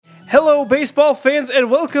Hello, baseball fans, and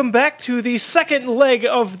welcome back to the second leg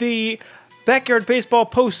of the Backyard Baseball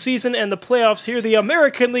postseason and the playoffs here, the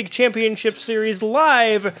American League Championship Series,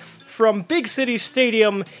 live from Big City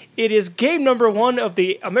Stadium. It is game number 1 of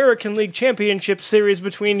the American League Championship Series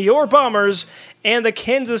between your Bombers and the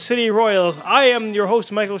Kansas City Royals. I am your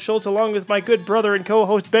host, Michael Schultz, along with my good brother and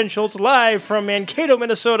co-host, Ben Schultz, live from Mankato,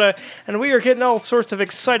 Minnesota, and we are getting all sorts of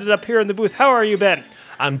excited up here in the booth. How are you, Ben?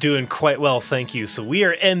 I'm doing quite well, thank you. So we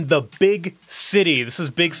are in the big city. This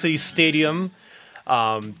is Big City Stadium.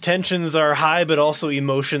 Tensions are high, but also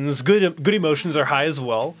emotions, good emotions are high as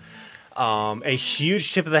well. A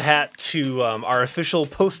huge tip of the hat to our official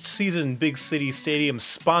postseason Big City Stadium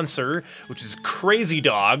sponsor, which is Crazy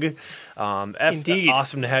Dog. Indeed.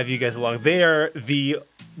 Awesome to have you guys along. They are the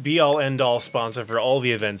be-all, end-all sponsor for all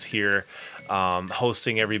the events here,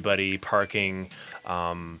 hosting everybody, parking,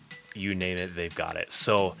 you name it, they've got it.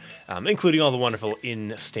 So, including all the wonderful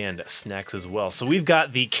in-stand snacks as well. So we've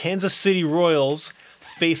got the Kansas City Royals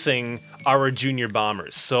facing our Junior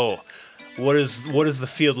Bombers. So, what does the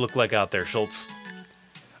field look like out there, Schultz?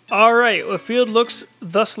 All right, the field looks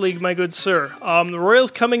thusly, my good sir. The Royals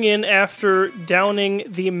coming in after downing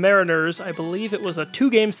the Mariners. I believe it was a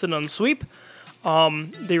 2-0 sweep.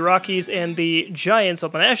 The Rockies and the Giants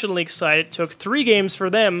on the National League side, it took 3 games for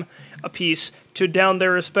them apiece to down their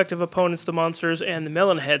respective opponents, the Monsters and the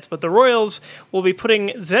Melonheads. But the Royals will be putting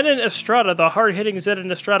Zenon Estrada, the hard-hitting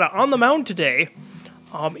Zenon Estrada, on the mound today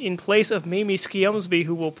in place of Mamie Skiumsby,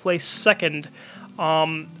 who will play second.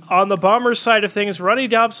 On the Bombers side of things, Ronnie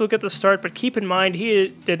Dobbs will get the start, but keep in mind he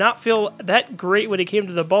did not feel that great when he came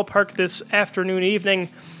to the ballpark this evening.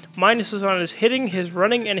 Minuses on his hitting, his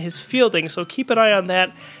running, and his fielding, so keep an eye on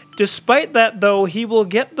that. Despite that, though, he will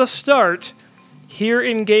get the start here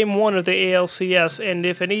in Game 1 of the ALCS, and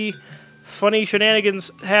if any funny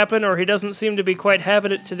shenanigans happen or he doesn't seem to be quite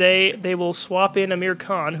having it today, they will swap in Amir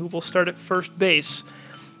Khan, who will start at first base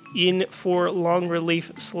in for long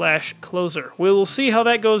relief / closer. We will see how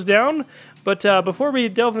that goes down, but before we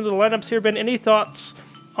delve into the lineups here, Ben, any thoughts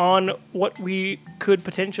on what we could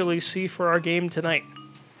potentially see for our game tonight?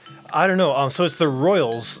 I don't know. So it's the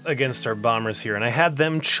Royals against our Bombers here, and I had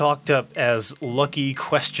them chalked up as lucky ?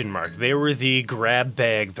 They were the grab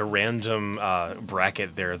bag, the random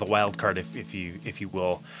bracket there, the wild card, if you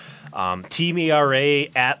will. Team ERA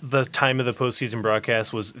at the time of the postseason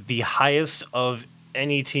broadcast was the highest of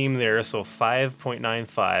any team there, so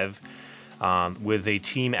 5.95. With a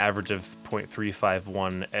team average of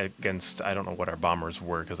 .351 against, I don't know what our Bombers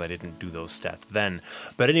were because I didn't do those stats then.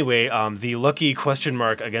 But anyway, the lucky ?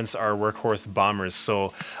 Against our workhorse Bombers.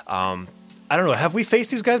 So, I don't know, have we faced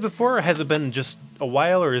these guys before, or has it been just a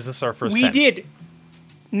while, or is this our first time? We did.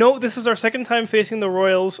 No, this is our second time facing the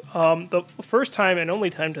Royals. The first time and only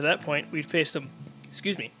time to that point we faced them,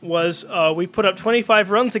 was we put up 25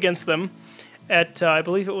 runs against them at, I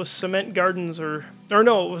believe it was Cement Gardens, or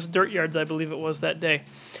no, it was Dirt Yards, I believe it was that day.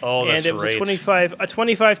 Oh, that's right. And it was a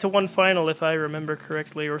 25-1 final, if I remember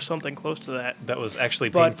correctly, or something close to that. That was actually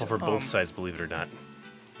painful for both sides, believe it or not.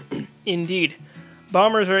 Indeed.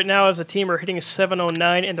 Bombers right now as a team are hitting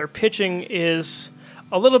 .709, and their pitching is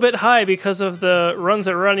a little bit high because of the runs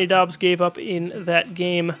that Ronnie Dobbs gave up in that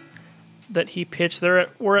game that he pitched. We're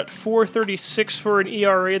at .436 for an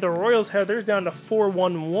ERA. The Royals have theirs down to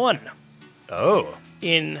 .411. Oh.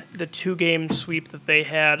 In the 2-game sweep that they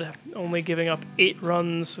had, only giving up 8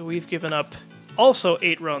 runs. We've given up also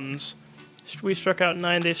 8 runs. We struck out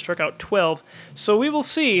 9, they struck out 12. So we will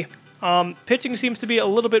see. Pitching seems to be a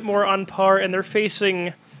little bit more on par, and they're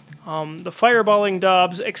facing the fireballing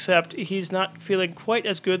Dobbs, except he's not feeling quite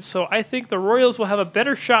as good. So I think the Royals will have a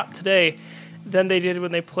better shot today than they did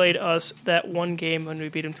when they played us that one game when we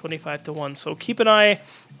beat them 25-1. So keep an eye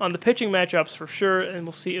on the pitching matchups for sure, and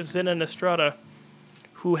we'll see if Zenon Estrada,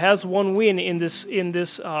 who has one win in this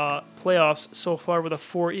playoffs so far with a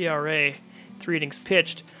 4 ERA, 3 innings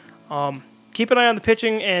pitched. Keep an eye on the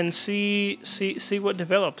pitching and see what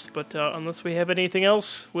develops. But unless we have anything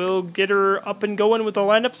else, we'll get her up and going with the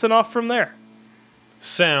lineups and off from there.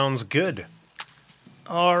 Sounds good.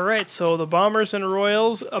 All right, so the Bombers and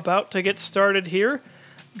Royals about to get started here.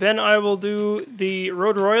 Ben, I will do the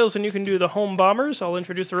Road Royals, and you can do the home Bombers. I'll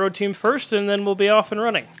introduce the road team first, and then we'll be off and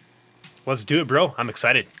running. Let's do it, bro. I'm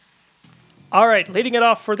excited. All right, leading it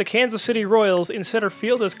off for the Kansas City Royals in center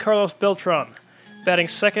field is Carlos Beltran. Batting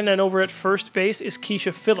second and over at first base is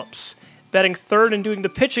Keisha Phillips. Batting third and doing the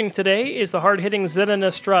pitching today is the hard-hitting Zenon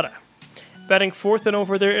Estrada. Batting fourth and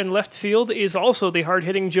over there in left field is also the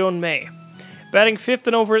hard-hitting Joan May. Batting fifth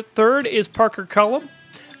and over at third is Parker Cullum.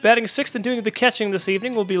 Batting sixth and doing the catching this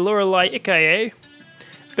evening will be Lorelai Ikaye.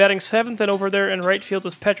 Batting 7th and over there in right field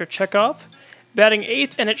is Petra Chekhov. Batting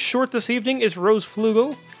 8th and it's short this evening is Rose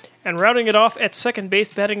Flugel. And rounding it off at second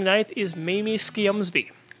base, batting 9th is Mamie Skiumsby.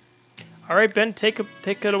 All right, Ben, take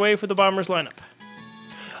it away for the Bombers lineup.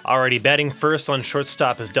 Alrighty, batting first on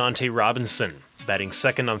shortstop is Dante Robinson. Batting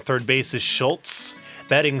second on third base is Schultz.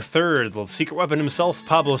 Batting third, the secret weapon himself,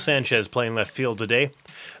 Pablo Sanchez, playing left field today.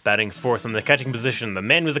 Batting fourth in the catching position, the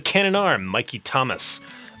man with the cannon arm, Mikey Thomas.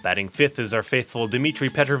 Batting fifth is our faithful Dmitry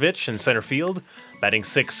Petrovich in center field. Batting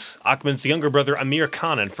sixth, Ahmed's younger brother Amir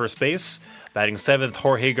Khan in first base. Batting seventh,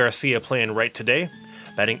 Jorge Garcia playing right today.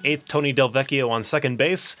 Batting eighth, Tony Del Vecchio on second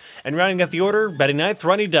base. And rounding out the order, batting ninth,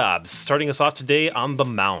 Ronnie Dobbs, starting us off today on the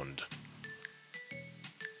mound.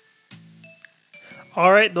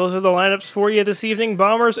 All right, those are the lineups for you this evening.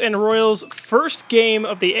 Bombers and Royals' first game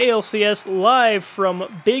of the ALCS live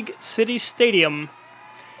from Big City Stadium.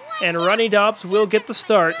 And Ronnie Dobbs will get the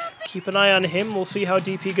start. Keep an eye on him. We'll see how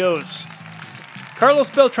deep he goes.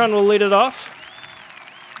 Carlos Beltran will lead it off.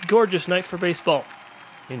 Gorgeous night for baseball.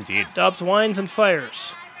 Indeed. Dobbs winds and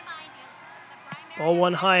fires. Ball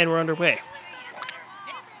one high and we're underway.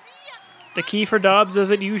 The key for Dobbs,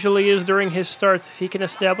 as it usually is during his starts, if he can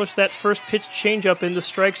establish that first pitch changeup in the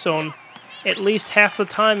strike zone at least half the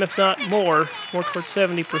time, if not more towards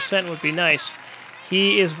 70% would be nice.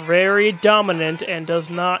 He is very dominant and does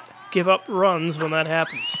not give up runs when that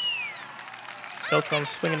happens. Beltran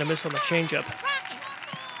swinging a miss on the changeup.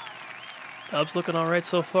 Dobbs looking all right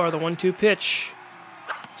so far. The 1-2 pitch.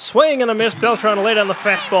 Swing and a miss. Beltran laid on the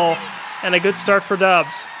fastball. And a good start for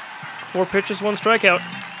Dobbs. 4 pitches, 1 strikeout.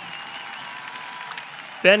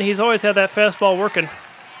 Ben, he's always had that fastball working.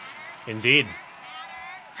 Indeed.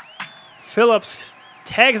 Phillips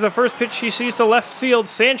tags the first pitch he sees to left field.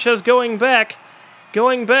 Sanchez going back,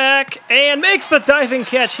 and makes the diving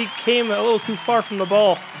catch. He came a little too far from the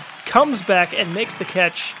ball. Comes back and makes the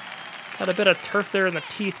catch. Got a bit of turf there in the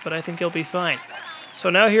teeth, but I think he'll be fine. So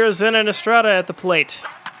now here's Zenon Estrada at the plate.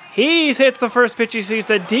 He hits the first pitch he sees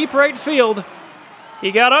to deep right field.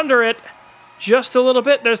 He got under it just a little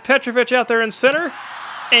bit. There's Petrovich out there in center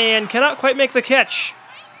and cannot quite make the catch.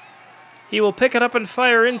 He will pick it up and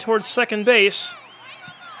fire in towards second base.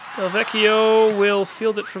 Del Vecchio will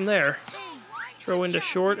field it from there. Throw into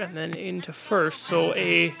short and then into first. So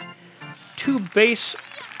a 2-base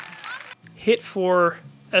hit for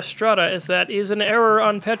Estrada, as that is an error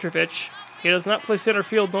on Petrovich. He does not play center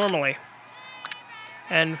field normally.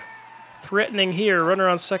 And threatening here, runner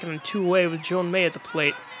on second and 2 away with Joan May at the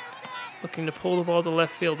plate. Looking to pull the ball to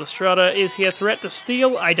left field. Estrada, is he a threat to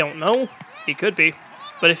steal? I don't know. He could be.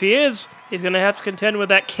 But if he is, he's going to have to contend with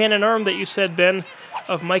that cannon arm that you said, Ben,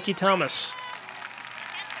 of Mikey Thomas.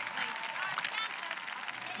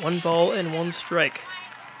 1 ball and 1 strike.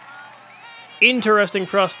 Interesting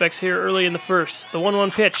prospects here early in the first. The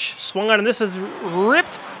 1-1 pitch swung on, and this is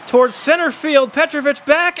ripped towards center field. Petrovich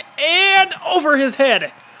back and over his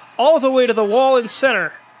head, all the way to the wall in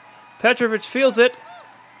center. Petrovich fields it,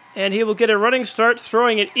 and he will get a running start,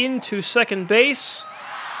 throwing it into second base.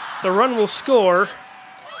 The run will score,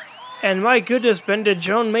 and my goodness, Ben, did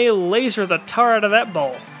Joan May laser the tar out of that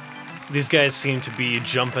ball. These guys seem to be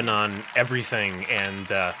jumping on everything,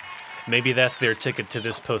 and maybe that's their ticket to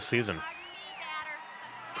this postseason.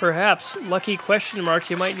 Perhaps. Lucky question mark.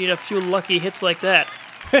 You might need a few lucky hits like that.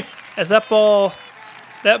 As that ball,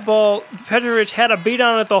 Petrovich had a beat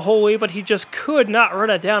on it the whole way, but he just could not run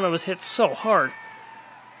it down. It was hit so hard.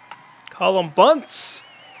 Column bunts.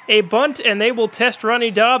 A bunt, and they will test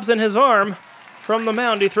Ronnie Dobbs and his arm from the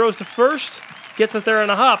mound. He throws to first, gets it there in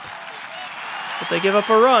a hop. But they give up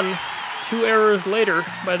a run. 2 errors later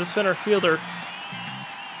by the center fielder.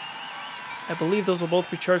 I believe those will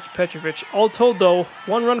both be charged to Petrovich. All told, though,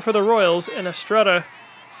 1 run for the Royals, and Estrada,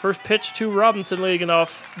 first pitch to Robinson leading it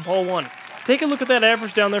off, ball 1. Take a look at that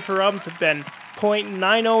average down there for Robinson, Ben.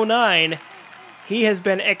 .909. He has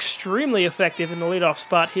been extremely effective in the leadoff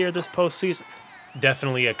spot here this postseason.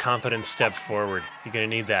 Definitely a confident step forward. You're going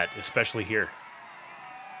to need that, especially here.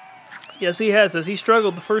 Yes, he has, as he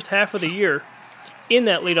struggled the first half of the year in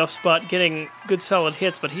that leadoff spot, getting good solid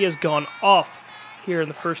hits, but he has gone off here in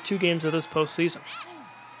the first 2 games of this postseason.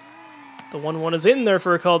 The 1-1 is in there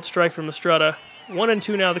for a called strike from Estrada.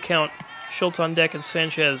 1-2 now the count. Schultz on deck and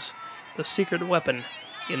Sanchez, the secret weapon,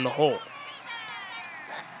 in the hole.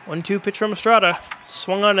 1-2 pitch from Estrada.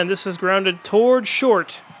 Swung on, and this is grounded towards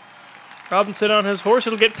short. Robinson on his horse.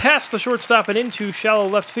 It'll get past the shortstop and into shallow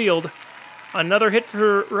left field. Another hit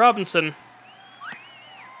for Robinson.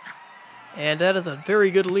 And that is a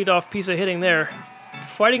very good leadoff piece of hitting there.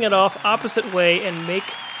 Fighting it off opposite way and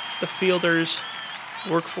make the fielders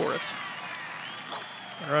work for it.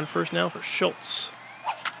 Runner on first now for Schultz.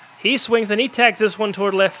 He swings and he tags this one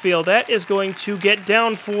toward left field. That is going to get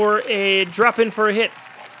down for a drop in for a hit.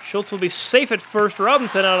 Schultz will be safe at first.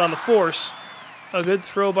 Robinson out on the force. A good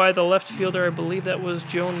throw by the left fielder. I believe that was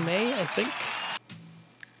Joan May, I think.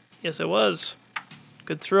 Yes, it was.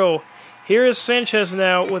 Good throw. Here is Sanchez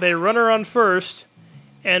now with a runner on first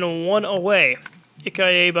and one away.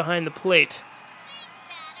 Ikaye behind the plate.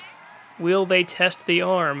 Will they test the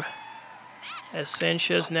arm? As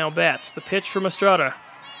Sanchez now bats. The pitch from Estrada.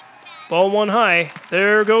 Ball one high.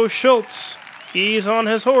 There goes Schultz. He's on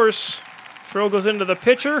his horse. Throw goes into the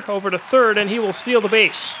pitcher, over to third, and he will steal the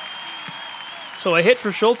base. So a hit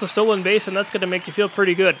for Schultz, a stolen base, and that's going to make you feel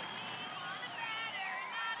pretty good.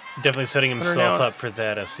 Definitely setting himself up for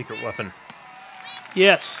that secret weapon.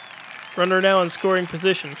 Yes. Runner now in scoring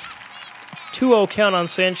position. 2-0 count on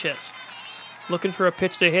Sanchez. Looking for a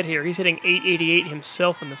pitch to hit here. He's hitting .888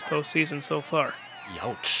 himself in this postseason so far.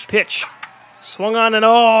 Youch. Pitch. Swung on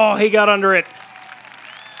and he got under it.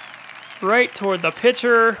 Right toward the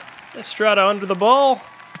pitcher. Estrada under the ball.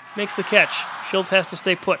 Makes the catch. Schultz has to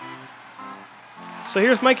stay put. So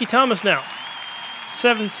here's Mikey Thomas now.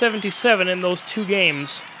 777 in those 2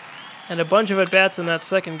 games. And a bunch of at-bats in that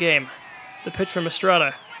second game. The pitch from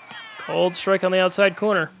Estrada. Cold strike on the outside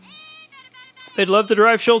corner. They'd love to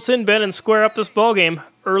drive Schultz in, Ben, and square up this ballgame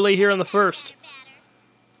early here in the first.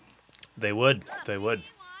 They would.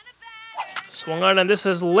 Swung on, and this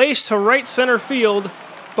is laced to right center field.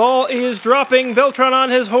 Ball is dropping. Beltran on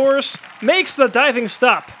his horse. Makes the diving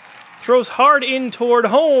stop. Throws hard in toward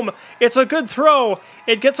home. It's a good throw.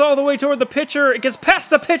 It gets all the way toward the pitcher. It gets past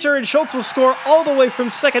the pitcher, and Schultz will score all the way from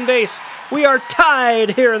second base. We are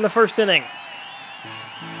tied here in the first inning.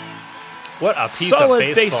 What a piece Solid of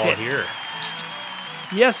base baseball hit. here.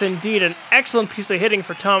 Yes, indeed. An excellent piece of hitting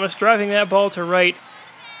for Thomas, driving that ball to right.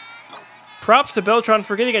 Props to Beltran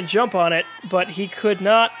for getting a jump on it, but he could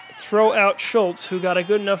not throw out Schultz, who got a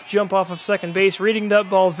good enough jump off of second base, reading that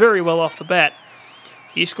ball very well off the bat.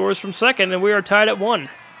 He scores from second, and we are tied at 1.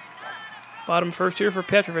 Bottom first here for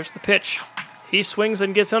Petrovich. The pitch. He swings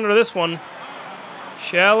and gets under this one.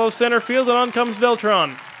 Shallow center field, and on comes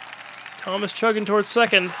Beltran. Thomas chugging towards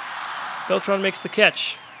second. Beltran makes the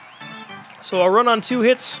catch. So a run on 2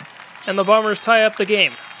 hits, and the Bombers tie up the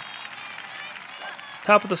game.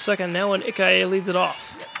 Top of the second now, and Ikaye leads it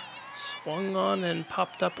off. Swung on and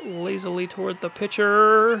popped up lazily toward the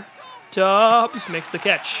pitcher. Dobbs makes the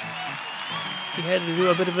catch. He had to do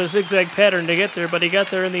a bit of a zigzag pattern to get there, but he got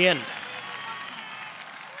there in the end.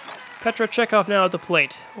 Petra Chekhov now at the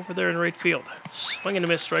plate, over there in right field. Swing and a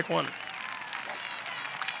miss, strike 1.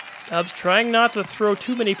 Dobbs trying not to throw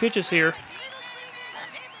too many pitches here,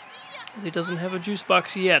 as he doesn't have a juice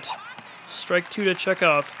box yet. Strike 2 to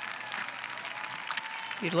Chekhov.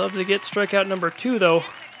 He'd love to get strikeout number 2, though.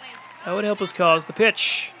 That would help his cause. The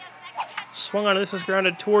pitch. Swung on, this is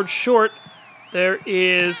grounded towards short. There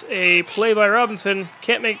is a play by Robinson.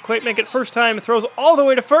 Can't quite make it first time. Throws all the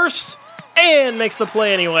way to first and makes the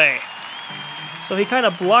play anyway. So he kind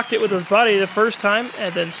of blocked it with his body the first time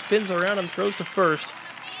and then spins around and throws to first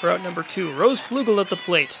for out number 2. Rose Flugel at the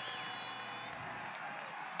plate.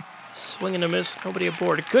 Swing and a miss, nobody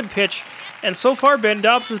aboard. Good pitch. And so far, Ben,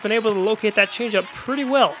 Dobbs has been able to locate that changeup pretty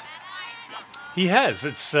well. He has.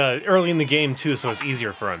 It's early in the game, too, so it's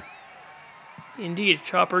easier for him. Indeed.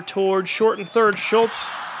 Chopper towards short and third. Schultz.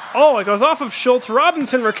 It goes off of Schultz.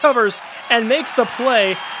 Robinson recovers and makes the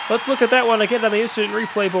play. Let's look at that one again on the instant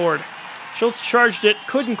replay board. Schultz charged it,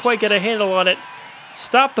 couldn't quite get a handle on it.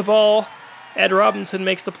 Stopped the ball. Ed Robinson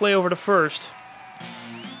makes the play over to first.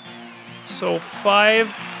 So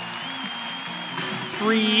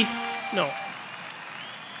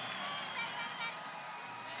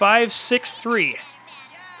 5-6-3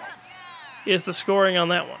 is the scoring on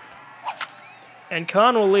that one. And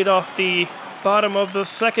Kahn will lead off the bottom of the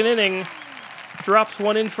second inning. Drops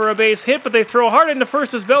one in for a base hit, but they throw hard into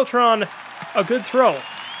first as Beltran. A good throw,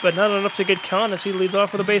 but not enough to get Kahn as he leads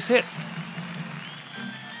off with a base hit.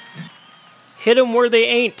 Hit 'em where they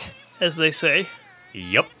ain't, as they say.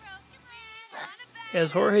 Yep.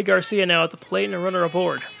 As Jorge Garcia now at the plate and a runner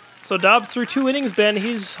aboard. So Dobbs through 2 innings, Ben.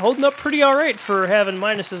 He's holding up pretty all right for having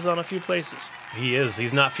minuses on a few places. He is.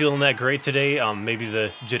 He's not feeling that great today. Maybe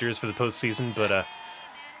the jitters for the postseason, but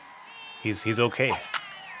he's okay.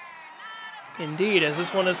 Indeed, as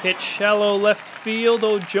this one is hit shallow left field.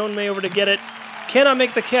 Joan May over to get it. Cannot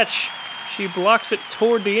make the catch. She blocks it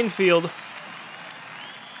toward the infield.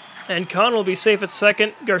 And Kahn will be safe at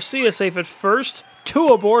second. Garcia safe at first. 2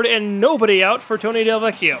 aboard and nobody out for Tony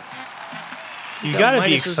Delvecchio. You gotta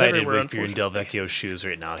be excited if you're in Delvecchio's shoes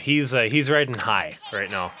right now. He's riding high right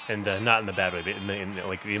now, and not in the bad way, but in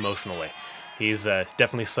the emotional way. He's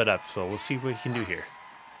definitely set up, so we'll see what he can do here.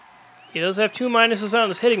 He does have 2 minuses on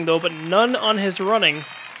his hitting, though, but none on his running.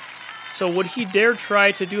 So would he dare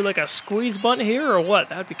try to do like a squeeze bunt here, or what?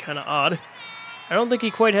 That'd be kind of odd. I don't think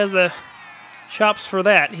he quite has the chops for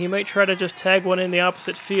that. He might try to just tag one in the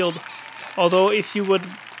opposite field. Although, if you would,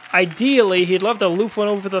 ideally, he'd love to loop one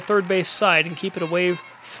over the third base side and keep it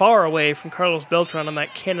far away from Carlos Beltran on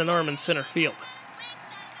that cannon arm in center field.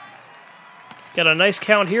 He's got a nice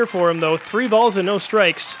count here for him, though. 3 balls and no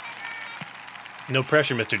strikes. No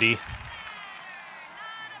pressure, Mr. D.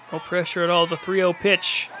 No pressure at all. The 3-0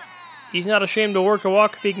 pitch. He's not ashamed to work a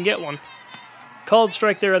walk if he can get one. Called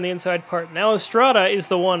strike there on the inside part. Now Estrada is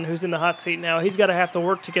the one who's in the hot seat now. He's got to have to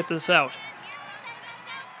work to get this out.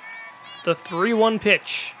 The 3-1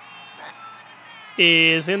 pitch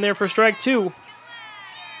is in there for strike 2.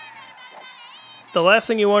 The last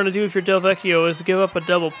thing you want to do if you're Delvecchio is to give up a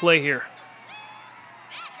double play here.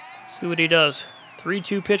 See what he does.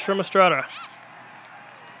 3-2 pitch from Estrada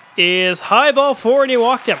is high ball 4, and he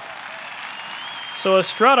walked him. So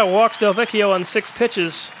Estrada walks Delvecchio on 6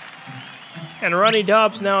 pitches, and Ronnie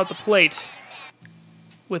Dobbs now at the plate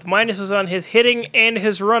with minuses on his hitting and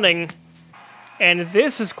his running. And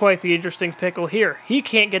this is quite the interesting pickle here. He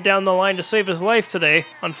can't get down the line to save his life today,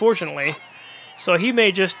 unfortunately. So he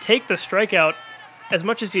may just take the strikeout, as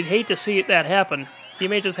much as you'd hate to see that happen. He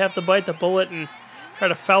may just have to bite the bullet and try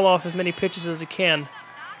to foul off as many pitches as he can.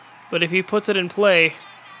 But if he puts it in play,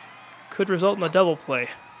 could result in a double play.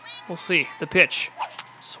 We'll see. The pitch.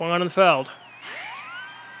 Swung on and fouled.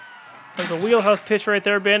 There's a wheelhouse pitch right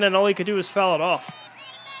there, Ben, and all he could do was foul it off.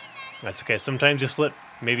 That's okay. Sometimes you slip.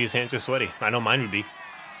 Maybe his hands are sweaty. I know mine would be.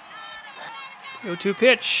 0-2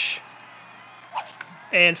 pitch.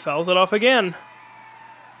 And fouls it off again.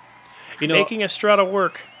 Making Estrada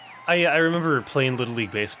work. I remember playing Little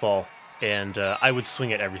League Baseball, and I would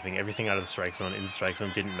swing at everything. Everything out of the strike zone, in the strike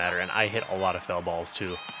zone, didn't matter. And I hit a lot of foul balls,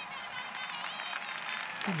 too.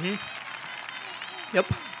 Mm-hmm. Yep.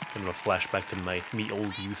 Kind of a flashback to me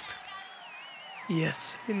old youth.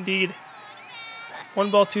 Yes, indeed.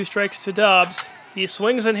 1 ball, 2 strikes to Dobbs. He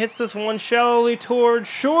swings and hits this one shallowly towards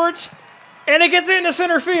short, and it gets into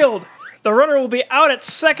center field. The runner will be out at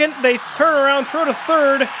second. They turn around, throw to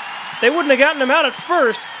third. They wouldn't have gotten him out at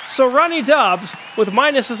first, so Ronnie Dobbs, with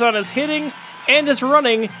minuses on his hitting and his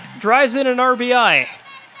running, drives in an RBI.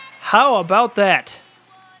 How about that?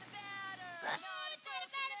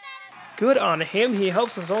 Good on him. He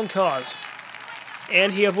helps his own cause.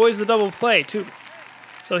 And he avoids the double play, too.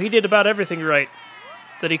 So he did about everything right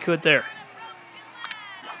that he could there.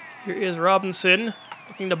 Here is Robinson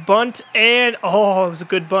looking to bunt, and it was a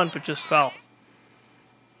good bunt, but just foul.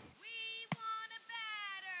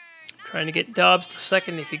 Trying to get Dobbs to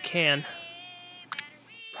second if he can.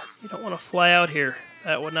 You don't want to fly out here.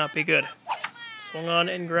 That would not be good. Swung on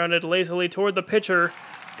and grounded lazily toward the pitcher.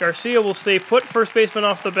 Garcia will stay put, first baseman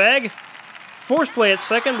off the bag. Force play at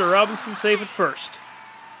second, but Robinson safe at first.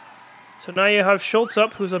 So now you have Schultz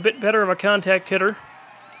up, who's a bit better of a contact hitter.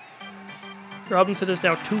 Robinson is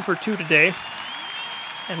now 2 for 2 today.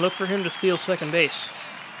 And look for him to steal second base.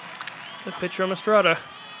 The pitch from Estrada.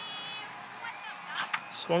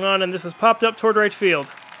 Swung on, and this is popped up toward right field.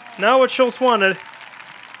 Now what Schultz wanted.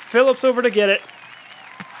 Phillips over to get it.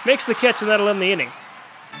 Makes the catch, and that'll end the inning.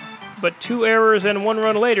 But 2 errors and 1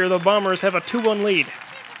 run later, the Bombers have a 2-1 lead.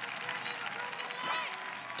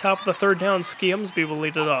 Top of the third down, Skiemsby will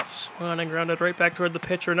lead it off. Swung on and grounded right back toward the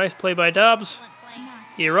pitcher. Nice play by Dobbs.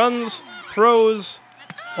 He runs, throws,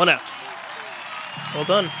 1 out. Well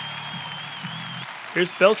done.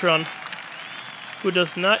 Here's Beltran, who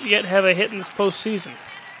does not yet have a hit in this postseason.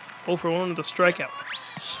 0 for 1 with a strikeout.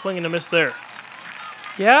 Swing and a miss there.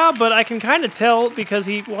 Yeah, but I can kind of tell because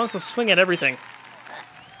he wants to swing at everything.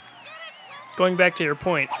 Going back to your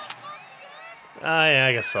point. Yeah,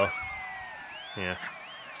 I guess so. Yeah.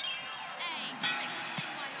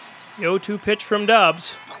 The 0-2 pitch from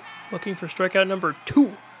Dobbs. Looking for strikeout number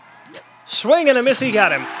 2. Swing and a miss, he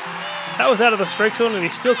got him. That was out of the strike zone and he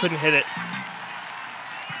still couldn't hit it.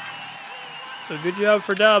 So good job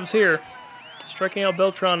for Dobbs here. Striking out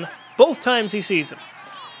Beltran both times he sees him.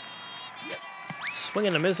 Swing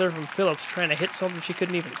and a miss there from Phillips, trying to hit something she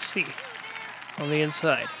couldn't even see on the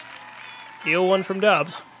inside. The 0-1 from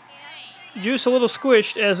Dobbs. Juice a little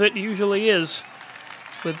squished, as it usually is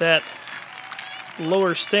with that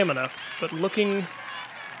lower stamina, but looking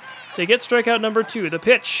to get strikeout number 2. The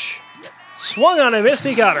pitch. Swung on and missed,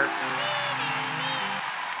 he got her.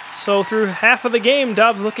 So through half of the game,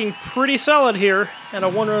 Dobbs looking pretty solid here, and a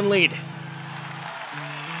 1-run lead.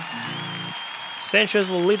 Sanchez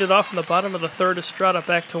will lead it off in the bottom of the third. Estrada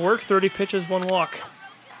back to work. 30 pitches, 1 walk.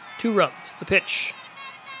 2 runs. The pitch.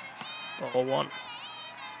 Ball 1.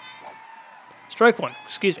 Strike 1.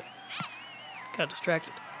 Excuse me. Got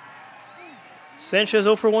distracted. Sanchez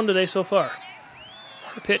 0 for 1 today so far.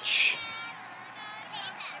 The pitch.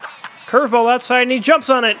 Curveball outside, and he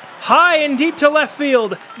jumps on it. High and deep to left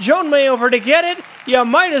field. Joan May over to get it. You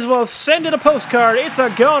might as well send it a postcard. It's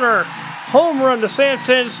a goner. Home run to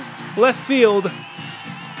Sanchez, left field.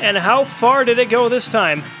 And how far did it go this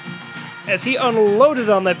time? As he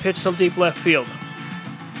unloaded on that pitch to deep left field.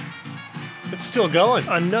 It's still going.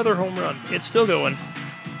 Another home run. It's still going.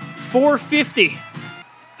 450.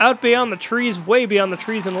 Out beyond the trees, way beyond the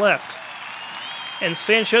trees and left. And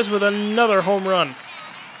Sanchez with another home run.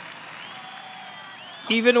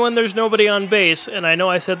 Even when there's nobody on base, and I know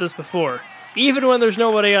I said this before, even when there's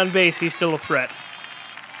nobody on base, he's still a threat.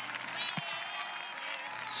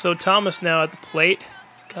 So Thomas now at the plate.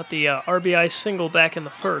 Got the RBI single back in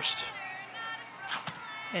the first.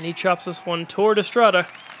 And he chops this one toward Estrada.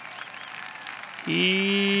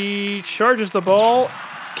 He charges the ball.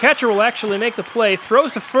 Catcher will actually make the play.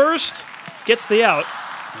 Throws to first. Gets the out.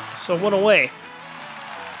 So 1 away.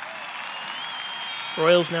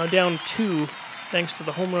 Royals now down 2 thanks to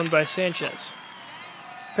the home run by Sanchez.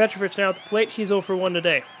 Petrovic now at the plate. He's 0 for 1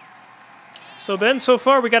 today. So, Ben, so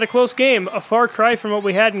far we got a close game. A far cry from what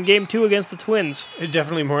we had in Game 2 against the Twins. It's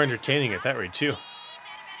definitely more entertaining at that rate, too.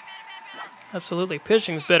 Absolutely.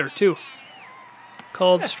 Pitching's better, too.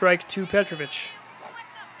 Called strike 2 Petrovic.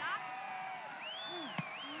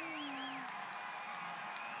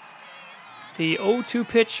 The 0-2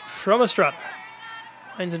 pitch from Estrada.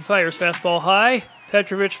 Lines and fires, fastball high.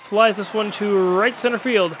 Petrovic flies this one to right center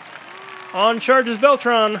field. On charges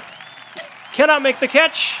Beltran. Cannot make the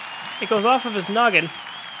catch. It goes off of his noggin.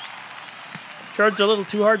 Charged a little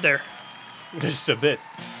too hard there. Just a bit.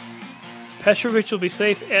 Petrovic will be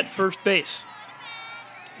safe at first base.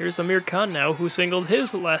 Here's Amir Khan now, who singled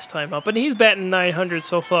his last time up, and he's batting .900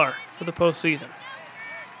 so far for the postseason.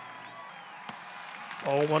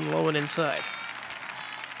 Ball 1 low and inside.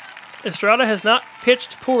 Estrada has not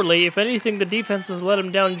pitched poorly. If anything, the defense has let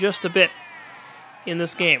him down just a bit in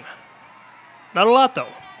this game. Not a lot, though.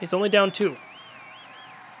 He's only down 2.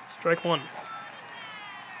 Strike 1.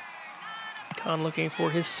 Khan looking for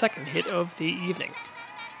his second hit of the evening.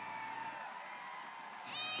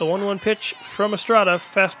 The 1-1 pitch from Estrada,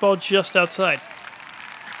 fastball just outside.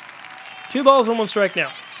 2 balls and 1 strike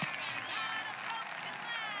now.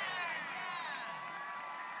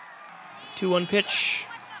 2-1 pitch.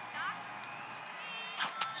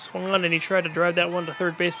 Swung on and he tried to drive that one to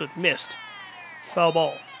third base but missed. Foul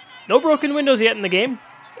ball. No broken windows yet in the game.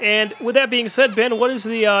 And with that being said, Ben, what is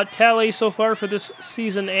the tally so far for this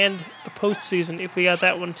season and the postseason, if we got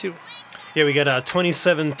that one too? Yeah, we got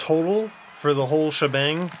 27 total for the whole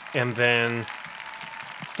shebang, and then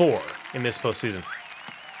 4 in this postseason.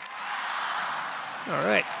 All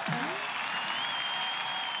right.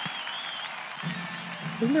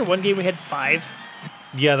 Wasn't there one game we had 5?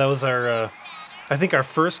 Yeah, that was our, I think our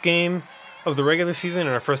first game of the regular season and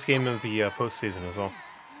our first game of the postseason as well.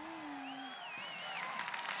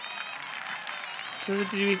 So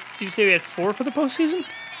did you say we had 4 for the postseason?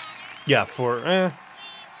 Yeah, 4.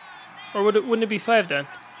 Or wouldn't it be 5 then?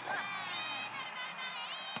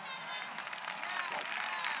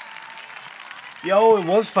 Yo, it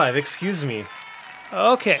was 5, excuse me.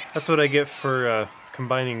 Okay. That's what I get for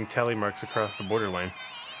combining tally marks across the borderline.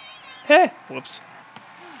 Hey, whoops.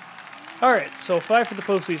 All right, so 5 for the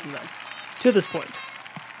postseason then, to this point.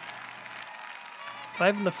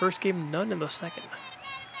 5 in the first game, none in the second.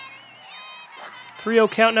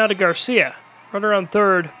 3-0 count now to Garcia. Runner on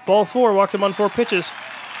third, ball 4, walked him on 4 pitches.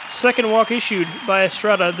 Second walk issued by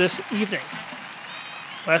Estrada this evening.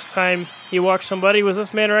 Last time he walked somebody was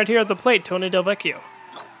this man right here at the plate, Tony Del Vecchio.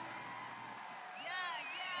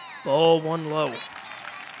 Ball 1 low.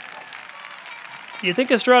 Do you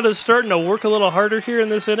think Estrada's starting to work a little harder here in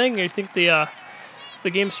this inning? Or you think the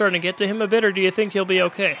game's starting to get to him a bit, or do you think he'll be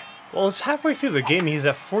okay? Well, it's halfway through the game. He's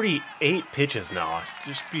at 48 pitches now.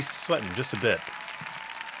 Just be sweating just a bit.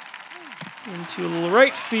 Into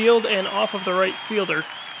right field and off of the right fielder.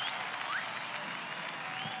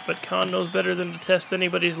 But Khan knows better than to test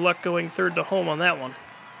anybody's luck going third to home on that one.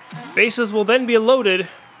 Bases will then be loaded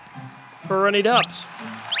for Ronnie Dobbs,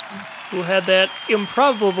 who had that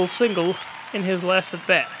improbable single in his last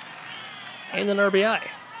at-bat. And an RBI.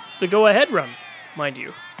 The go-ahead run, mind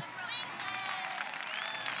you.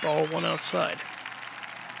 Ball 1 outside.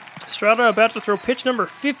 Estrada about to throw pitch number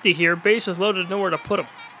 50 here. Bases loaded, nowhere to put him.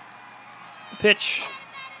 The pitch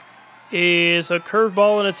is a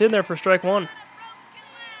curveball, and it's in there for strike 1.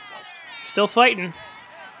 Still fighting.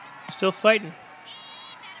 Still fighting.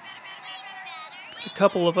 A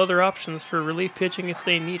couple of other options for relief pitching if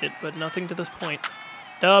they need it, but nothing to this point.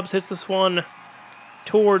 Dobbs hits this one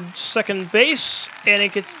toward second base, and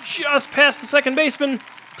it gets just past the second baseman.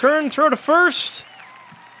 Turn, throw to first.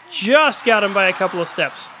 Just got him by a couple of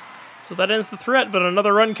steps. So that ends the threat, but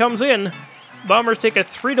another run comes in. Bombers take a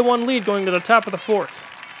 3-1 lead going to the top of the fourth.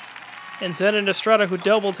 And Zenon Estrada, who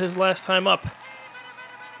doubled his last time up,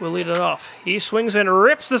 will lead it off. He swings and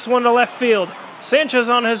rips this one to left field. Sanchez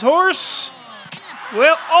on his horse.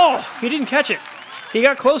 Well, he didn't catch it. He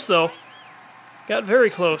got close, though. Got very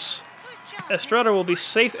close. Estrada will be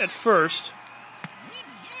safe at first.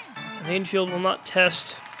 And the infield will not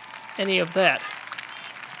test any of that.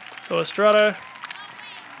 So Estrada,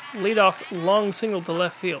 lead off long single to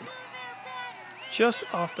left field. Just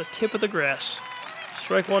off the tip of the grass.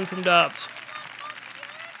 Strike one from Dobbs.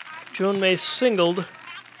 Joan May singled,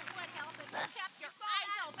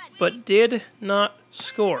 but did not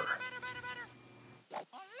score.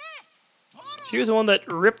 She was the one that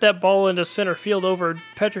ripped that ball into center field over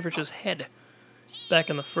Petrovic's head back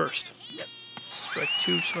in the first. Strike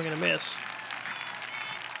two, swing and a miss.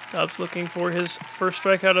 Dobbs looking for his first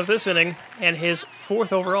strikeout of this inning, and his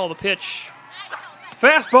fourth overall, the pitch.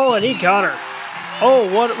 Fastball, and he got her.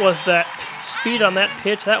 Oh, what was that speed on that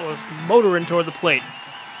pitch? That was motoring toward the plate.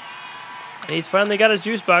 And he's finally got his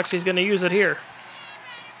juice box. He's going to use it here.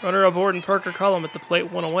 Runner aboard and Parker Collum at the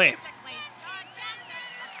plate, one away.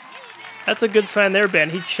 That's a good sign there,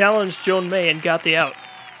 Ben. He challenged Joan May and got the out.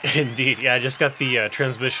 Indeed. Yeah, I just got the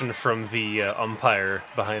transmission from the umpire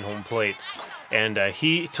behind home plate. And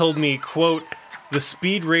he told me, quote, "The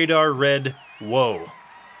speed radar read, whoa."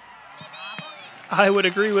 I would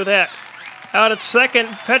agree with that. Out at second,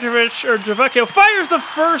 Javecchio fires the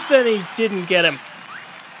first, and he didn't get him.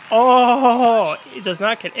 Oh, it does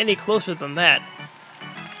not get any closer than that.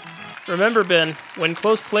 Remember, Ben, when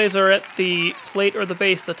close plays are at the plate or the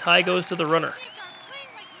base, the tie goes to the runner.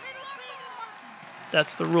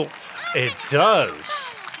 That's the rule. It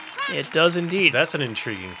does. It does indeed. That's an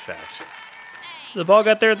intriguing fact. The ball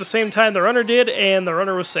got there at the same time the runner did, and the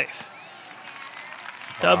runner was safe.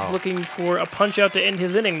 Dobbs looking for a punch-out to end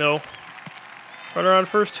his inning, though. Runner on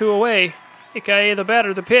first, two away. Ikaye, the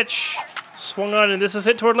batter, the pitch. Swung on, and this is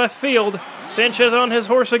hit toward left field. Sanchez on his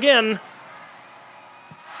horse again.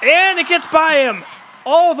 And it gets by him.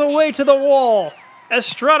 All the way to the wall.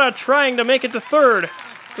 Estrada trying to make it to third.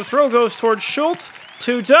 The throw goes toward Schultz,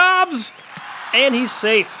 to Dobbs, and he's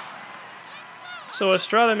safe. So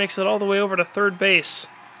Estrada makes it all the way over to third base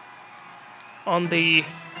on the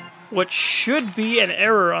what should be an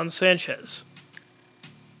error on Sanchez.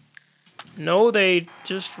 No, they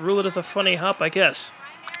just rule it as a funny hop, I guess.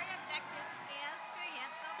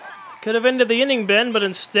 Could have ended the inning, Ben, but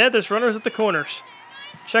instead there's runners at the corners.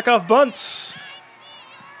 Chekhov bunts.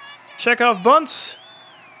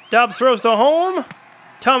 Dobbs throws to home.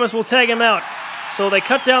 Thomas will tag him out. So they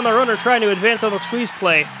cut down the runner trying to advance on the squeeze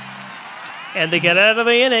play. And they get out of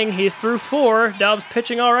the inning. He's through four. Dobbs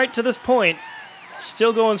pitching all right to this point.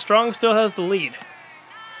 Still going strong, still has the lead.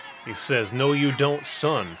 He says, "No, you don't,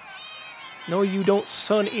 son." No, you don't,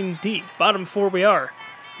 son, indeed. Bottom four we are.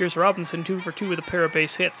 Here's Robinson, 2 for 2 with a pair of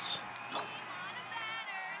base hits.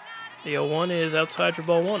 The 0-1 is outside for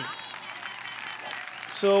ball one.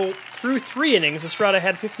 So, through 3 innings, Estrada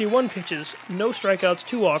had 51 pitches, no strikeouts,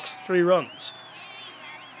 2 walks, 3 runs.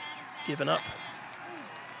 Given up.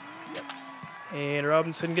 And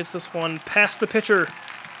Robinson gets this one past the pitcher.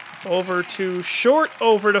 Over to short,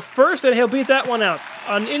 over to first, and he'll beat that one out.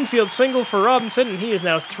 An infield single for Robinson, and he is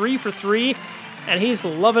now 3 for 3, and he's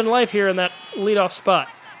loving life here in that leadoff spot.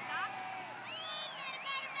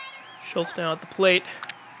 Schultz now at the plate.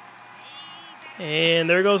 And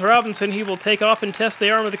there goes Robinson. He will take off and test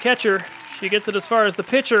the arm of the catcher. She gets it as far as the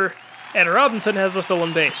pitcher, and Robinson has the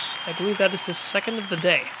stolen base. I believe that is his second of the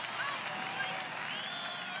day.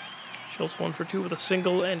 Schultz 1 for 2 with a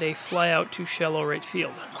single and a fly out to shallow right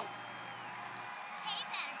field.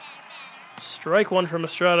 Strike one from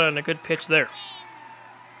Estrada and a good pitch there.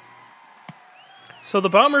 So the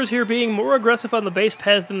Bombers here being more aggressive on the base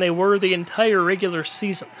paths than they were the entire regular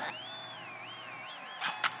season.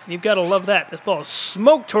 You've got to love that. This ball is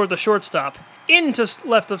smoked toward the shortstop, into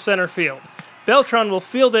left of center field. Beltran will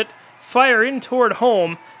field it, fire in toward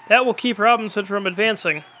home. That will keep Robinson from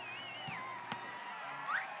advancing.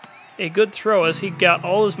 A good throw as he got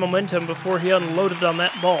all his momentum before he unloaded on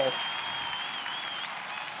that ball.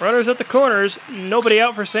 Runners at the corners, nobody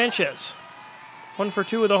out for Sanchez. 1 for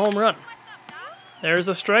 2 with a home run. There's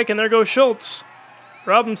a strike, and there goes Schultz.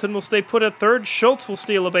 Robinson will stay put at third. Schultz will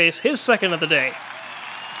steal a base, his second of the day.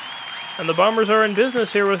 And the Bombers are in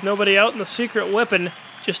business here with nobody out, and the secret weapon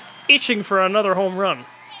just itching for another home run.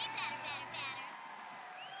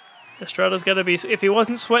 Estrada's got to be... If he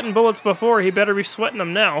wasn't sweating bullets before, he better be sweating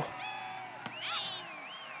them now.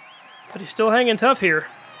 But he's still hanging tough here.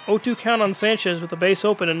 0-2 count on Sanchez with the base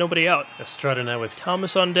open and nobody out. Estrada now with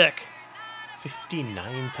Thomas on deck.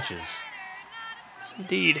 59 pitches. Yes,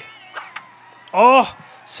 indeed. Oh,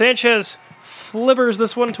 Sanchez flippers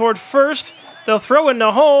this one toward first. They'll throw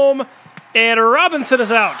into home, and Robinson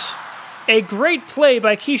is out. A great play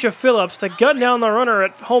by Keisha Phillips to gun down the runner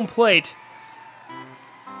at home plate,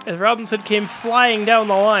 as Robinson came flying down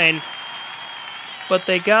the line. But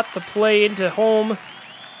they got the play into home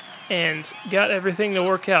and got everything to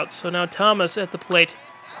work out. So now Thomas at the plate.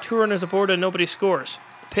 2 runners aboard and nobody scores.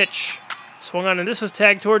 The pitch swung on, and this is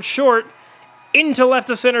tagged towards short. Into left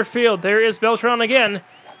of center field. There is Beltran again.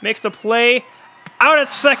 Makes the play. Out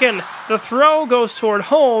at second. The throw goes toward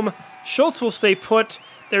home. Schultz will stay put.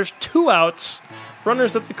 There's 2 outs.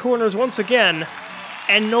 Runners at the corners once again.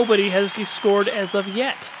 And nobody has scored as of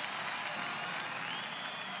yet.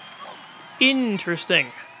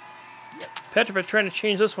 Interesting. Petrovic trying to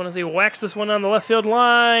change this one as he whacks this one on the left field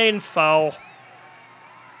line. Foul.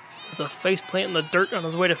 There's a face plant in the dirt on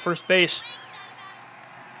his way to first base.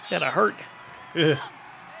 It's got to hurt. Ugh.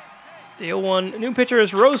 The 0-1 new pitcher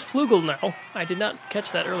is Rose Flugel now. I did not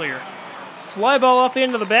catch that earlier. Fly ball off the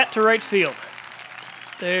end of the bat to right field.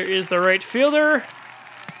 There is the right fielder.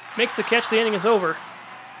 Makes the catch. The inning is over.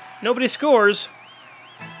 Nobody scores.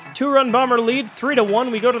 2-run Bomber lead,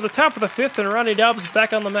 3-1. We go to the top of the 5th, and Ronnie Dobbs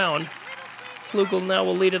back on the mound. Flugel now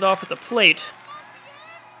will lead it off at the plate.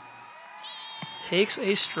 Takes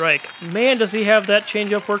a strike. Man, does he have that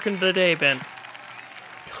changeup working today, Ben.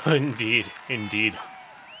 Indeed, indeed.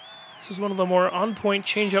 This is one of the more on-point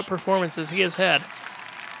changeup performances he has had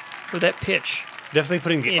with that pitch. Definitely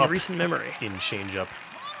putting the in up recent memory. in changeup.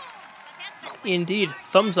 Indeed,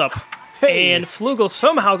 thumbs up. Hey. And Flugel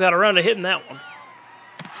somehow got around to hitting that one.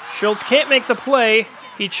 Schultz can't make the play.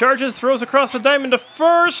 He charges, throws across the diamond to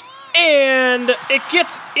first, and it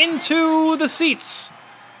gets into the seats.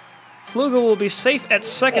 Flugel will be safe at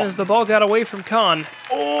second as the ball got away from Kahn.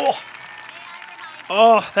 Oh,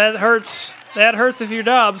 that hurts. That hurts if you're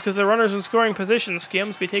Dobbs because the runner's in scoring position.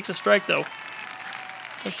 Skiemsby takes a strike, though.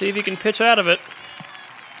 Let's see if he can pitch out of it.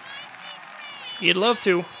 He'd love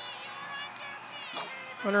to.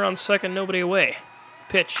 Runner on second, nobody away.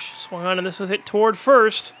 Pitch swung on, and this is hit toward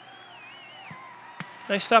first.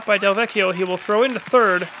 Nice stop by Delvecchio. He will throw into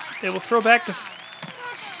third. They will throw back to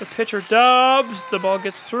the pitcher, Dobbs. The ball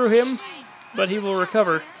gets through him, but he will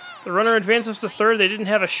recover. The runner advances to third. They didn't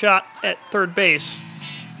have a shot at third base.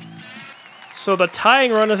 So the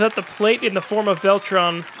tying run is at the plate in the form of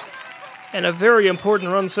Beltran, and a very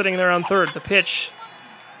important run sitting there on third. The pitch.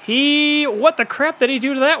 What the crap did he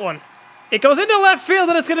do to that one? It goes into left field,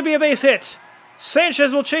 and it's going to be a base hit.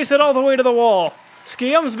 Sanchez will chase it all the way to the wall.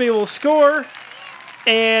 Skiemsby will score,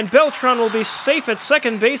 and Beltran will be safe at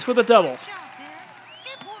second base with a double.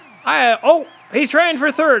 He's trying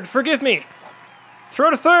for third. Forgive me.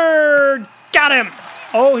 Throw to third. Got him.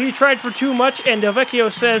 Oh, he tried for too much, and Delvecchio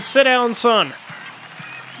says, "Sit down, son."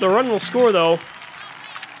 The run will score, though.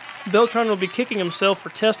 Beltran will be kicking himself for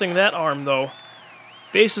testing that arm, though.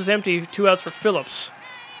 Base is empty. 2 outs for Phillips.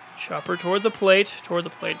 Chopper toward the plate, toward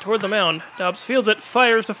the mound. Dobbs fields it,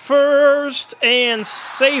 fires to first, and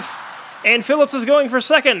safe. And Phillips is going for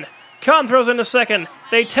second. Kahn throws into second.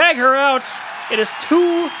 They tag her out. It is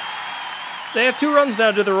 2. They have 2 runs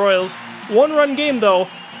now to the Royals. 1-run game, though.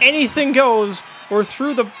 Anything goes. We're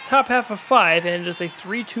through the top half of 5, and it is a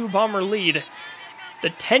 3-2 Bomber lead. The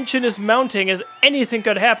tension is mounting as anything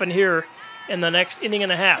could happen here in the next inning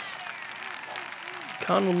and a half.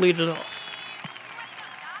 Kahn will lead it off.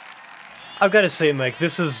 I've got to say, Mike,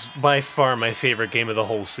 this is by far my favorite game of the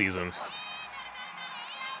whole season.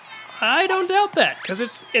 I don't doubt that, because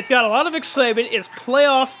it's got a lot of excitement. It's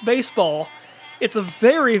playoff baseball. It's a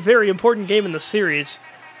very, very important game in the series.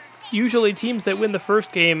 Usually teams that win the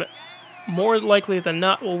first game, more likely than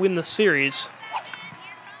not, will win the series.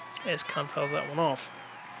 As Kahn fouls that one off.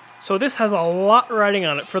 So this has a lot riding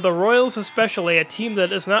on it. For the Royals especially, a team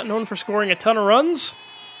that is not known for scoring a ton of runs,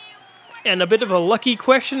 and a bit of a lucky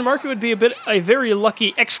question mark. It would be a very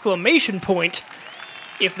lucky exclamation point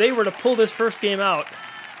if they were to pull this first game out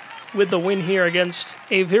with the win here against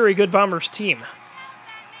a very good Bombers team.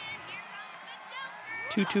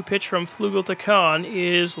 2-2 pitch from Flugel to Kahn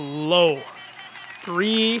is low.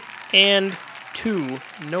 3-2.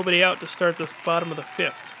 Nobody out to start this bottom of the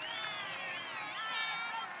 5th.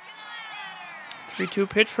 3-2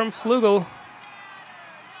 pitch from Flugel.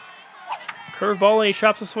 Curveball, and he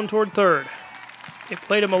chops this one toward third. They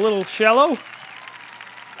played him a little shallow.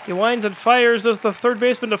 He winds and fires, does the third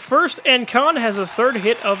baseman to first, and Kahn has his third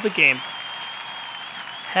hit of the game.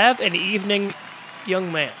 Have an evening,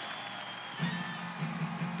 young man.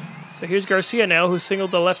 So here's Garcia now, who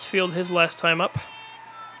singled to left field his last time up.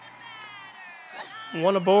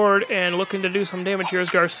 One aboard and looking to do some damage here is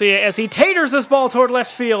Garcia as he taters this ball toward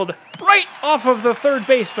left field, right off of the third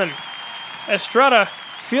baseman. Estrada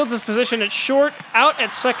fields his position at short. Out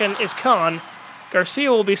at second is Kahn. Garcia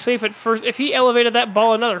will be safe at first. If he elevated that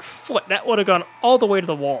ball another foot, that would have gone all the way to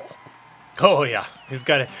the wall. Oh, yeah. He's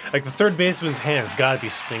got it. Like, the third baseman's hand's got to be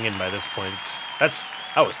stinging by this point. That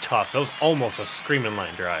was tough. That was almost a screaming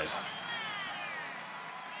line drive.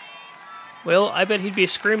 Well, I bet he'd be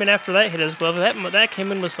screaming after that hit as well. That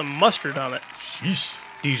came in with some mustard on it. Sheesh.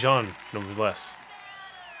 Dijon, no less.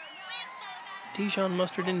 Dijon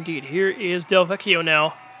mustard indeed. Here is Del Vecchio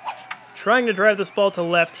now, trying to drive this ball to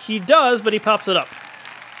left. He does, but he pops it up.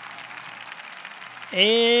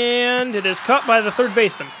 And it is caught by the third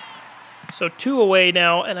baseman. So 2 away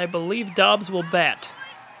now, and I believe Dobbs will bat.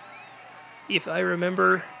 If I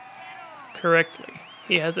remember correctly.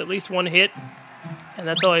 He has at least 1 hit, and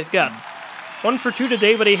that's all he's got. 1 for 2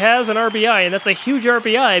 today, but he has an RBI, and that's a huge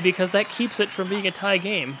RBI because that keeps it from being a tie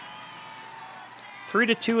game.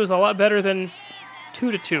 3-2 is a lot better than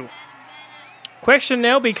 2-2. Question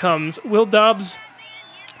now becomes, will Dobbs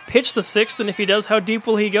pitch the 6th, and if he does, how deep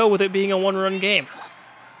will he go with it being a 1-run game?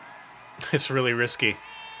 It's really risky.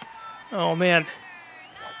 Oh, man.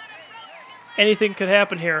 Anything could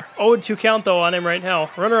happen here. 0-2 count, though, on him right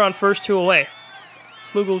now. Runner on first, 2 away.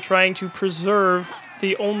 Flugel trying to preserve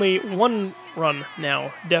the only 1-run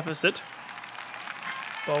now deficit.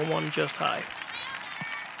 Ball 1 just high.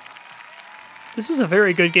 This is a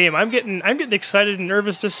very good game. I'm getting excited and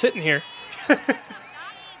nervous just sitting here.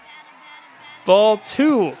 Ball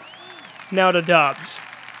 2 now to Dobbs.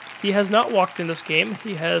 He has not walked in this game.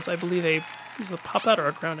 He has, I believe, a pop out or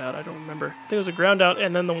a ground out. I don't remember. I think it was a ground out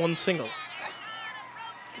and then the 1 single.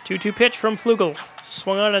 The 2-2 pitch from Flugel.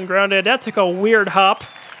 Swung on and grounded. That took a weird hop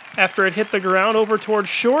after it hit the ground over towards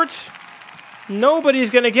short.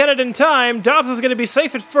 Nobody's going to get it in time. Dobbs is going to be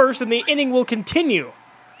safe at first, and the inning will continue.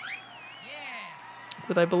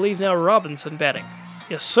 With, I believe, now Robinson batting.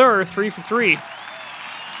 Yes, sir, 3 for 3.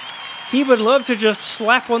 He would love to just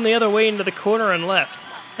slap one the other way into the corner and left.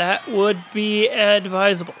 That would be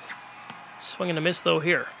advisable. Swing and a miss, though,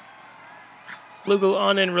 here. Flugel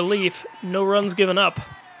on in relief. No runs given up.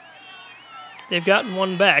 They've gotten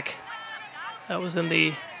 1 back. That was in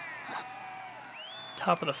the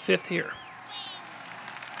top of the 5th here.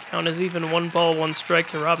 Count is even, 1 ball, 1 strike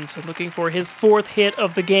to Robinson, looking for his 4th hit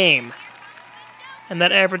of the game. And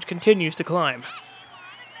that average continues to climb.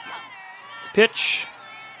 Pitch.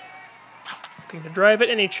 Looking to drive it,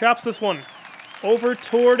 and he chops this one over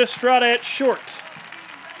toward Estrada at short.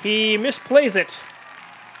 He misplays it.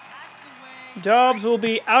 Dobbs will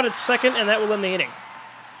be out at second, and that will end the inning.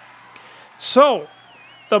 So,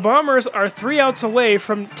 the Bombers are 3 outs away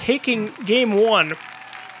from taking game 1,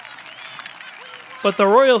 but the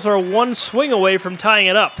Royals are 1 swing away from tying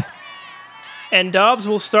it up. And Dobbs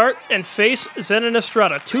will start and face Zenon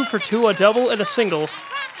Estrada. 2 for 2, a double and a single.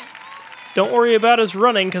 Don't worry about his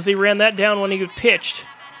running because he ran that down when he pitched,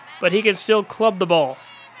 but he can still club the ball.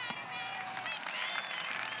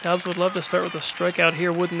 Dobbs would love to start with a strikeout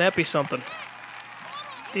here. Wouldn't that be something?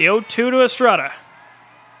 The 0-2 to Estrada.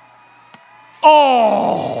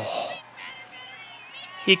 Oh!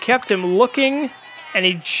 He kept him looking, and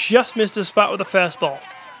he just missed his spot with a fastball.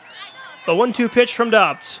 The 1-2 pitch from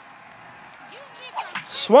Dobbs.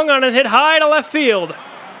 Swung on and hit high to left field.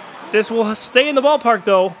 This will stay in the ballpark,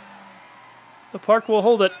 though. The park will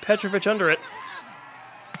hold it. Petrovic under it.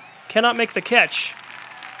 Cannot make the catch.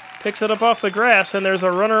 Picks it up off the grass, and there's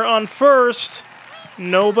a runner on first.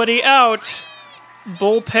 Nobody out.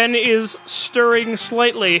 Bullpen is stirring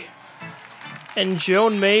slightly. And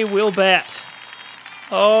Joan May will bat.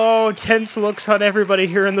 Oh, tense looks on everybody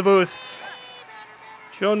here in the booth.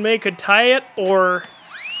 Joan May could tie it or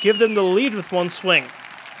give them the lead with 1 swing.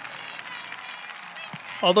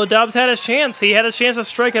 Although Dobbs had his chance. He had a chance to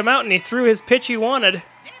strike him out, and he threw his pitch he wanted.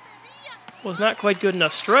 Was not quite good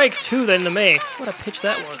enough. Strike 2 then to May. What a pitch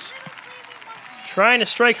that was. Trying to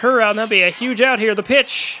strike her out, and that'll be a huge out here. The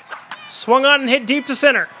pitch. Swung on and hit deep to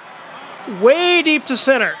center. Way deep to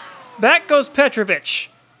center. Back goes Petrovic.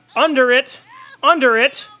 Under it,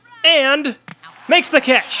 and makes the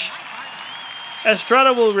catch.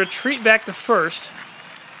 Estrada will retreat back to first.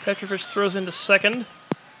 Petrovic throws into second.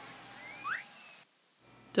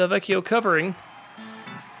 Del Vecchio covering.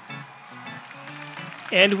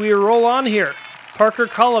 And we roll on here. Parker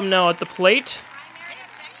Collum now at the plate.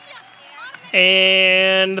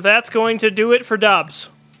 And that's going to do it for Dobbs.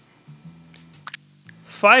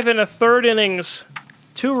 5 1/3 innings,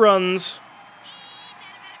 2 runs,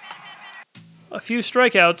 a few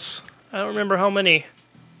strikeouts. I don't remember how many.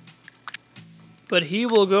 But he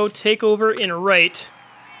will go take over in right.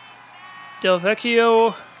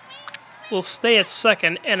 Delvecchio will stay at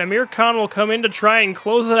second, and Amir Khan will come in to try and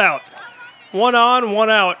close it out. 1 on, 1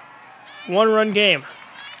 out. 1-run game.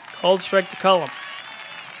 Called strike to Cullum.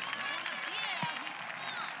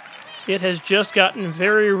 It has just gotten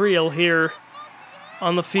very real here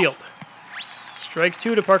on the field. Strike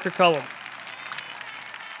 2 to Parker Cullum.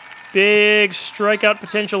 Big strikeout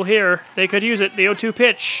potential here. They could use it. The 0-2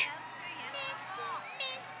 pitch.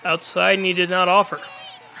 Outside, and he did not offer.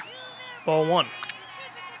 Ball 1.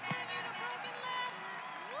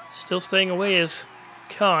 Still staying away is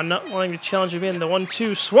Khan, not wanting to challenge him in. The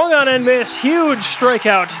 1-2 swung on and missed. Huge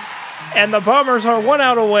strikeout. And the Bombers are 1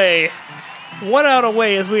 out away. 1 out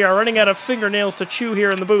away as we are running out of fingernails to chew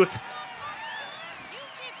here in the booth.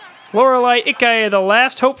 Lorelei Ikaye, the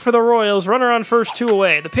last hope for the Royals. Runner on first, 2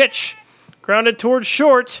 away. The pitch, grounded towards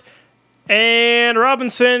short. And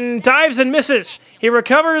Robinson dives and misses. He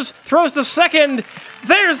recovers, throws to second.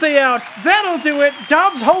 There's the out. That'll do it.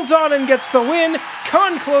 Dobbs holds on and gets the win.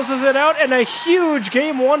 Khan closes it out, and a huge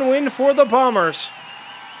Game 1 win for the Bombers.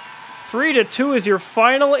 3-2 is your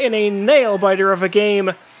final in a nail-biter of a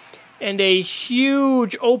game, and a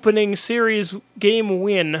huge opening series game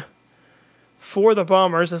win for the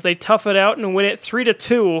Bombers as they tough it out and win it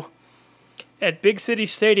 3-2 at Big City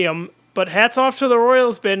Stadium. But hats off to the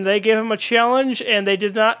Royals, Ben. They gave him a challenge, and they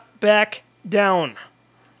did not back down.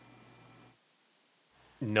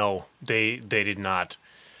 No, they did not.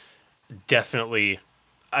 Definitely,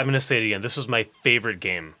 I'm going to say it again. This was my favorite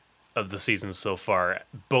game of the season so far.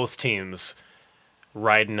 Both teams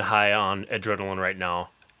riding high on adrenaline right now,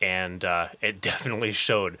 and it definitely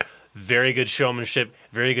showed. Very good showmanship,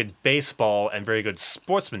 very good baseball, and very good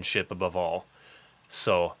sportsmanship above all.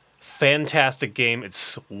 So, fantastic game.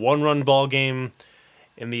 It's 1-run ball game.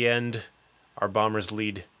 In the end, our Bombers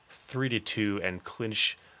lead 3-2 and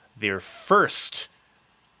clinch their first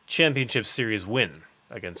championship series win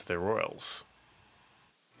against the Royals.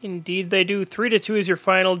 Indeed, they do. 3-2 is your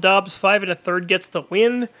final. Dobbs, 5 1/3, gets the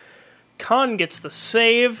win. Khan gets the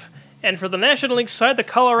save. And for the National League side, the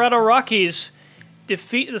Colorado Rockies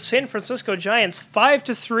defeat the San Francisco Giants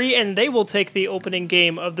 5-3, and they will take the opening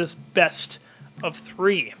game of this best of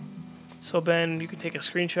 3. So, Ben, you can take a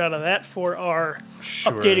screenshot of that for our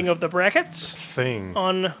updating of the brackets. Thing.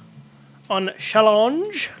 On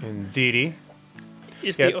Challenge. Indeedy.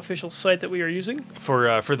 Is the official site that we are using.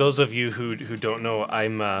 For those of you who don't know,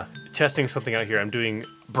 I'm testing something out here. I'm doing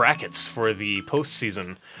brackets for the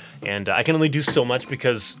postseason, and I can only do so much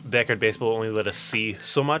because Backyard Baseball only let us see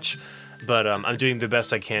so much. But I'm doing the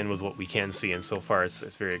best I can with what we can see, and so far it's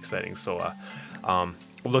very exciting. So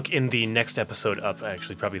look in the next episode up,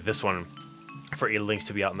 actually probably this one, for a link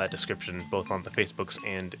to be out in that description, both on the Facebooks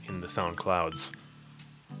and in the SoundClouds.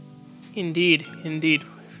 Indeed.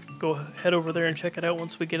 Go head over there and check it out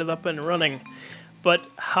once we get it up and running. But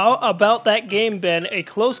how about that game, Ben? A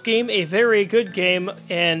close game, a very good game,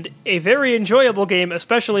 and a very enjoyable game,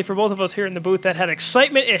 especially for both of us here in the booth. That had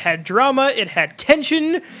excitement, it had drama, it had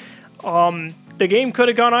tension. The game could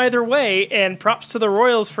have gone either way, and props to the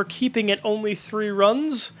Royals for keeping it only 3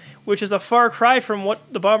 runs, which is a far cry from what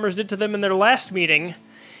the Bombers did to them in their last meeting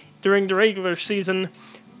during the regular season.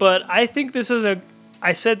 But I think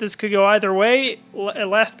I said this could go either way.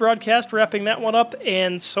 Last broadcast, wrapping that one up,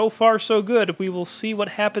 and so far so good. We will see what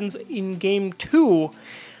happens in Game 2.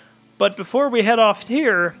 But before we head off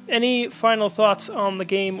here, any final thoughts on the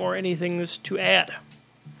game or anything to add?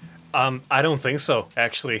 I don't think so,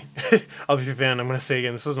 actually. Other than, I'm going to say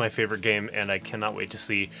again, this was my favorite game, and I cannot wait to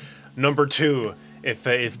see number 2.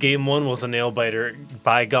 If Game 1 was a nail-biter,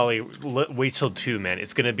 by golly, wait till 2, man.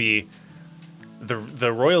 It's going to be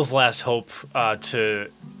the Royals' last hope to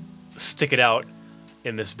stick it out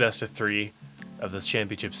in this best of 3 of this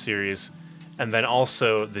championship series. And then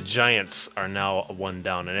also, the Giants are now 1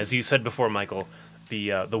 down. And as you said before, Michael,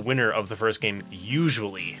 the winner of the first game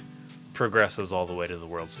usually progresses all the way to the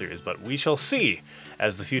World Series, but we shall see,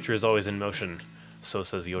 as the future is always in motion, so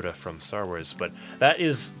says Yoda from Star Wars. But that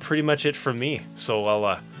is pretty much it from me, so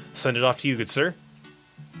I'll send it off to you, good sir.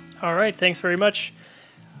 All right, thanks very much.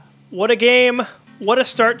 What a game, what a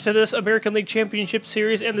start to this American League Championship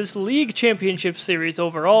Series and this League Championship Series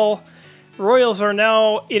overall. Royals are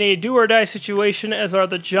now in a do-or-die situation, as are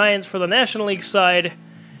the Giants for the National League side.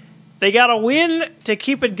 They got to win to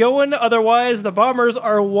keep it going, otherwise the Bombers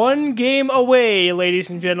are 1 game away, ladies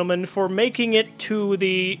and gentlemen, for making it to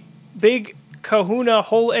the big kahuna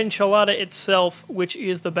whole enchilada itself, which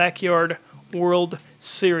is the Backyard World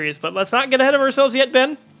Series. But let's not get ahead of ourselves yet,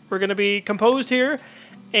 Ben. We're going to be composed here,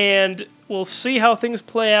 and we'll see how things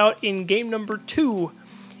play out in game number 2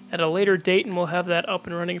 at a later date, and we'll have that up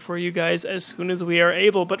and running for you guys as soon as we are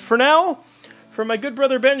able. But for now, for my good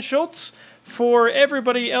brother Ben Schultz, for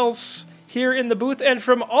everybody else here in the booth, and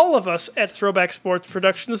from all of us at Throwback Sports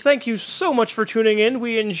Productions, thank you so much for tuning in.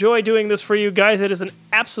 We enjoy doing this for you guys. It is an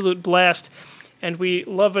absolute blast, and we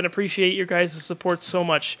love and appreciate your guys' support so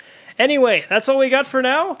much. Anyway, that's all we got for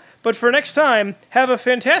now, but for next time, have a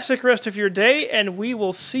fantastic rest of your day, and we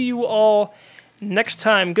will see you all next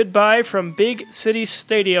time. Goodbye from Big City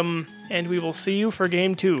Stadium, and we will see you for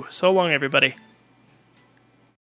Game 2. So long, everybody.